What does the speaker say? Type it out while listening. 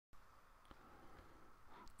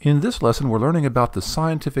In this lesson, we're learning about the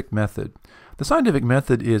scientific method. The scientific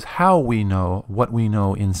method is how we know what we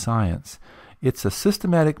know in science. It's a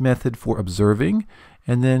systematic method for observing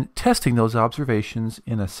and then testing those observations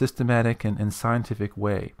in a systematic and scientific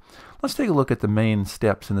way. Let's take a look at the main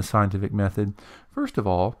steps in the scientific method. First of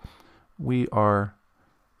all, we are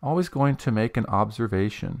always going to make an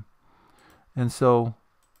observation. And so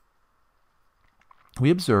we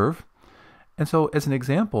observe. And so as an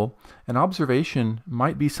example, an observation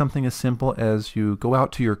might be something as simple as you go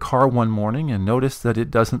out to your car one morning and notice that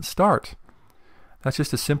it doesn't start. That's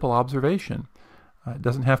just a simple observation. It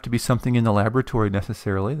doesn't have to be something in the laboratory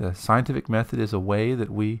necessarily. The scientific method is a way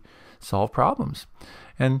that we solve problems.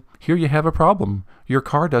 And here you have a problem. Your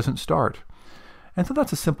car doesn't start. And so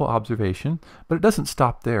that's a simple observation, but it doesn't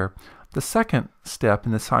stop there. The second step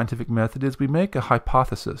in the scientific method is we make a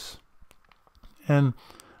hypothesis. And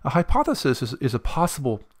a hypothesis is a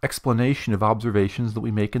possible explanation of observations that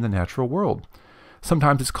we make in the natural world.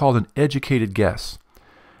 Sometimes it's called an educated guess.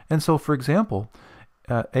 And so, for example,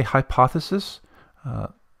 a hypothesis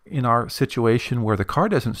in our situation where the car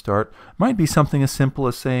doesn't start might be something as simple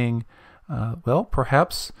as saying, well,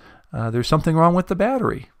 perhaps there's something wrong with the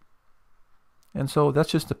battery. And so that's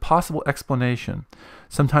just a possible explanation.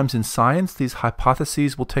 Sometimes in science, these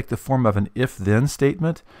hypotheses will take the form of an if-then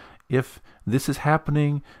statement. If this is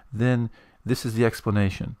happening, then this is the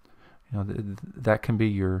explanation. That can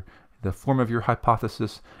be the form of your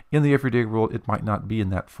hypothesis. In the everyday world, it might not be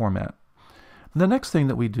in that format. And the next thing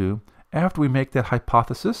that we do after we make that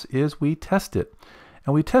hypothesis is we test it.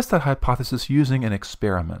 And we test that hypothesis using an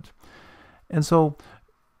experiment. And so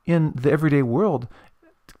in the everyday world,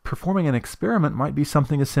 performing an experiment might be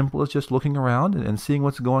something as simple as just looking around and seeing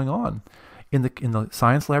what's going on. In the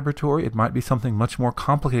science laboratory, it might be something much more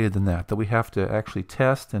complicated than that we have to actually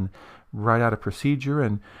test and write out a procedure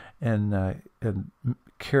and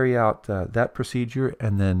carry out that procedure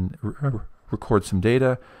and then record some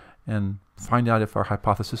data and find out if our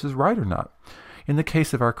hypothesis is right or not. In the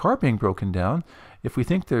case of our car being broken down, if we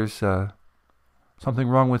think there's something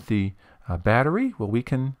wrong with the battery, well, we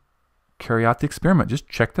can carry out the experiment. Just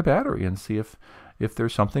check the battery and see if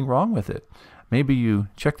there's something wrong with it. Maybe you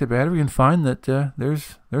check the battery and find that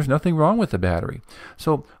there's nothing wrong with the battery.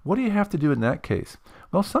 So what do you have to do in that case?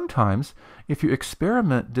 Well, sometimes if your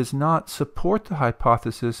experiment does not support the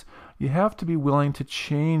hypothesis, you have to be willing to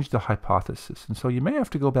change the hypothesis. And so you may have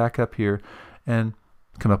to go back up here and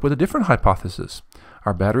come up with a different hypothesis.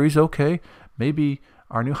 Our battery's okay. Maybe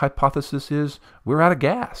our new hypothesis is we're out of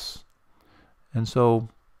gas. And so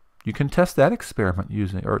you can test that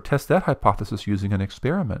test that hypothesis using an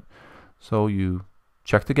experiment. So you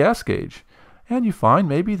check the gas gauge and you find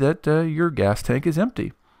maybe that your gas tank is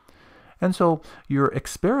empty. And so your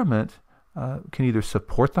experiment can either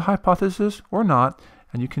support the hypothesis or not,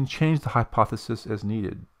 and you can change the hypothesis as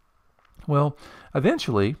needed. Well,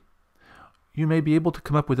 eventually you may be able to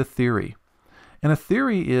come up with a theory. And a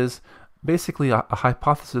theory is basically a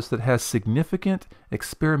hypothesis that has significant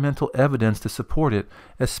experimental evidence to support it,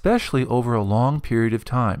 especially over a long period of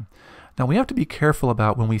time. Now, we have to be careful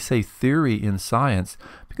about when we say theory in science,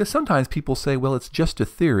 because sometimes people say, well, it's just a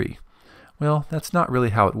theory. Well, that's not really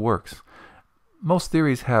how it works. Most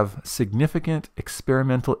theories have significant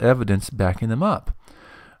experimental evidence backing them up.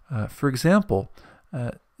 For example,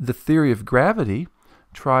 the theory of gravity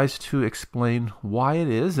tries to explain why it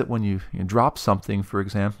is that when you drop something, for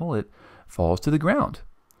example, it falls to the ground.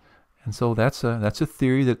 And so that's a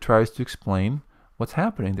theory that tries to explain what's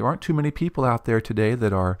happening. There aren't too many people out there today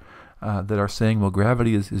that are saying, well,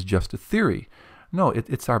 gravity is just a theory. No,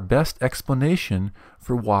 it's our best explanation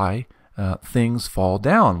for why things fall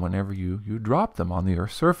down whenever you drop them on the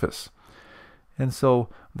Earth's surface. And so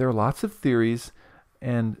there are lots of theories,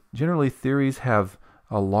 and generally theories have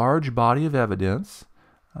a large body of evidence,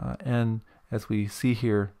 and as we see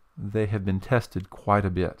here, they have been tested quite a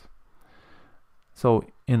bit. So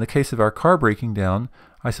in the case of our car breaking down,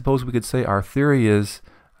 I suppose we could say our theory is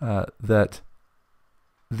that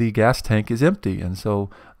the gas tank is empty. And so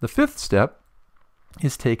the fifth step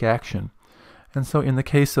is take action. And so in the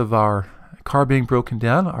case of our car being broken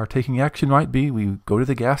down, our taking action might be we go to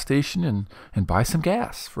the gas station and buy some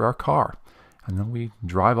gas for our car. And then we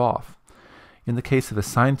drive off. In the case of a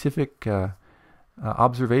scientific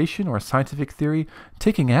observation or a scientific theory,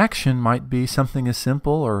 taking action might be something as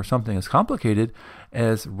simple or something as complicated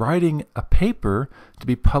as writing a paper to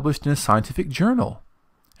be published in a scientific journal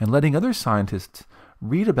and letting other scientists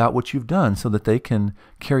read about what you've done so that they can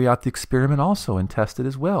carry out the experiment also and test it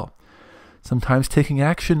as well. Sometimes taking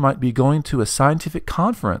action might be going to a scientific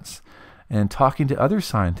conference and talking to other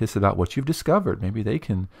scientists about what you've discovered. Maybe they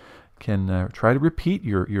can can try to repeat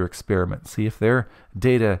your experiment, see if their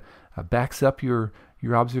data backs up your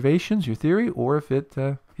observations, your theory, or if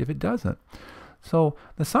it doesn't. So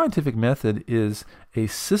the scientific method is a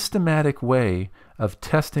systematic way of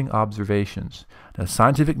testing observations. Now, the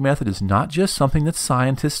scientific method is not just something that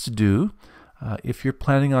scientists do. If you're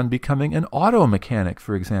planning on becoming an auto mechanic,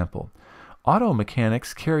 for example, auto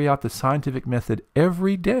mechanics carry out the scientific method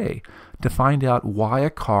every day to find out why a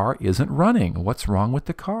car isn't running, what's wrong with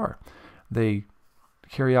the car. They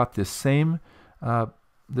carry out the same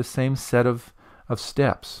set of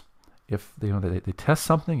steps. If they test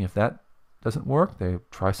something, if that doesn't work, they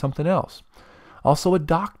try something else. Also, a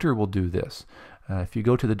doctor will do this. If you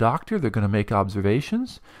go to the doctor, they're going to make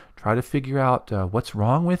observations, try to figure out what's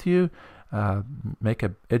wrong with you, make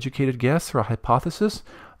an educated guess or a hypothesis.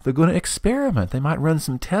 They're going to experiment. They might run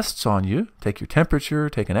some tests on you, take your temperature,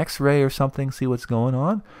 take an x-ray or something, see what's going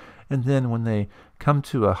on. And then when they come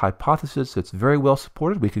to a hypothesis that's very well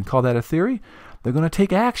supported, we can call that a theory, they're going to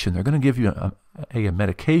take action. They're going to give you a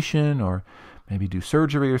medication or maybe do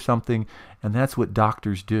surgery or something, and that's what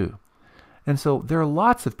doctors do. And so there are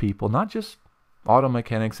lots of people, not just auto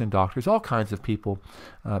mechanics and doctors, all kinds of people.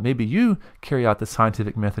 Maybe you carry out the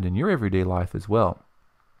scientific method in your everyday life as well.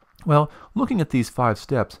 Well, looking at these 5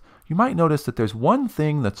 steps, you might notice that there's one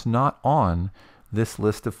thing that's not on this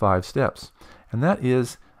list of 5 steps, and that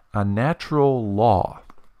is a natural law.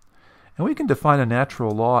 And we can define a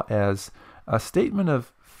natural law as a statement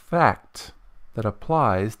of fact that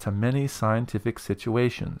applies to many scientific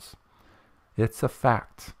situations. It's a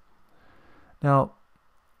fact. Now,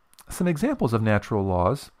 some examples of natural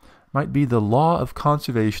laws might be the law of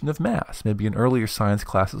conservation of mass. Maybe in earlier science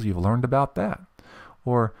classes you've learned about that.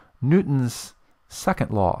 Or Newton's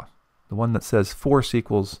second law, the one that says force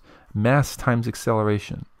equals mass times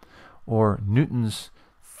acceleration. Or Newton's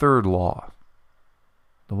third law,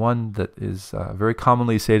 the one that is very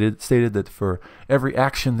commonly stated that for every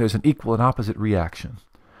action there's an equal and opposite reaction.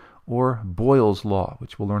 Or Boyle's law,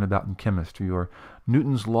 which we'll learn about in chemistry, or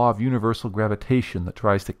Newton's law of universal gravitation that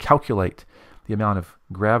tries to calculate the amount of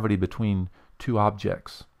gravity between two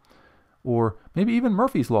objects. Or maybe even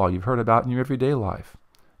Murphy's law you've heard about in your everyday life.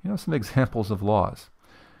 Some examples of laws.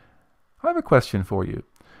 I have a question for you.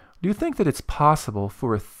 Do you think that it's possible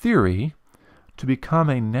for a theory to become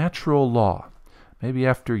a natural law? Maybe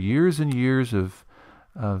after years and years of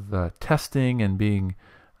testing and being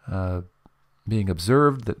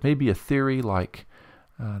observed, that maybe a theory like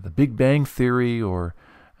the Big Bang theory or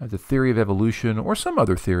the theory of evolution or some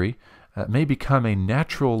other theory may become a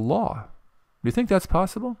natural law. Do you think that's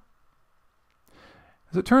possible?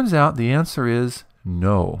 As it turns out, the answer is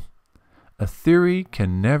no. A theory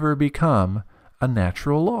can never become a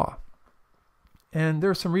natural law. And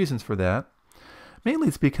there are some reasons for that. Mainly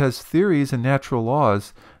it's because theories and natural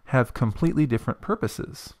laws have completely different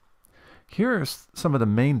purposes. Here are some of the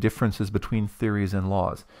main differences between theories and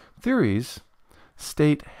laws. Theories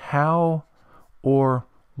state how or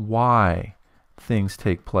why things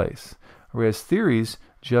take place, whereas theories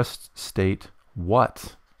just state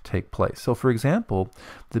what take place. So for example,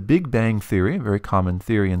 the Big Bang theory, a very common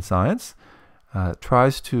theory in science,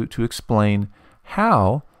 tries to explain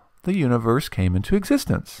how the universe came into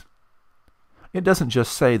existence. It doesn't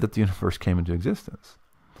just say that the universe came into existence.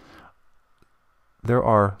 There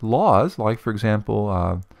are laws, like for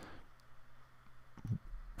example,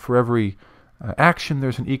 for every action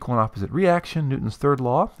there's an equal and opposite reaction, Newton's third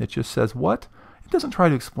law. It just says what. It doesn't try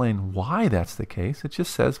to explain why that's the case. It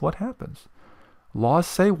just says what happens. Laws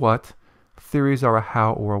say what, theories are a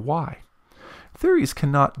how or a why. Theories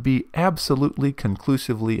cannot be absolutely,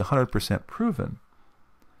 conclusively, 100% proven.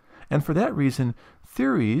 And for that reason,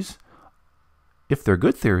 theories, if they're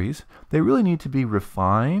good theories, they really need to be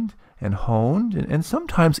refined and honed and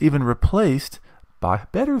sometimes even replaced by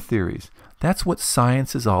better theories. That's what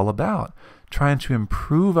science is all about, trying to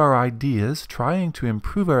improve our ideas, trying to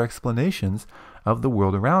improve our explanations of the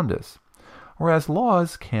world around us. Whereas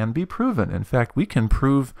laws can be proven. In fact, we can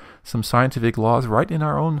prove some scientific laws right in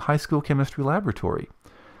our own high school chemistry laboratory.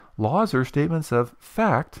 Laws are statements of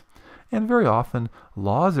fact, and very often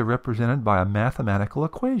laws are represented by a mathematical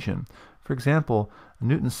equation. For example,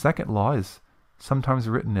 Newton's second law is sometimes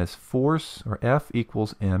written as force, or F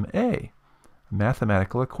equals ma, a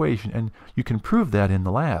mathematical equation, and you can prove that in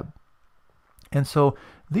the lab. And so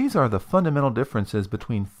these are the fundamental differences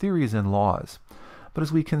between theories and laws. But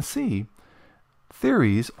as we can see,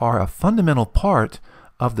 theories are a fundamental part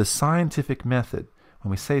of the scientific method.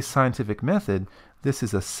 When we say scientific method, this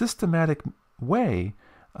is a systematic way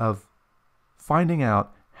of finding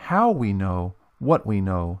out how we know what we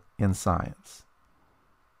know in science.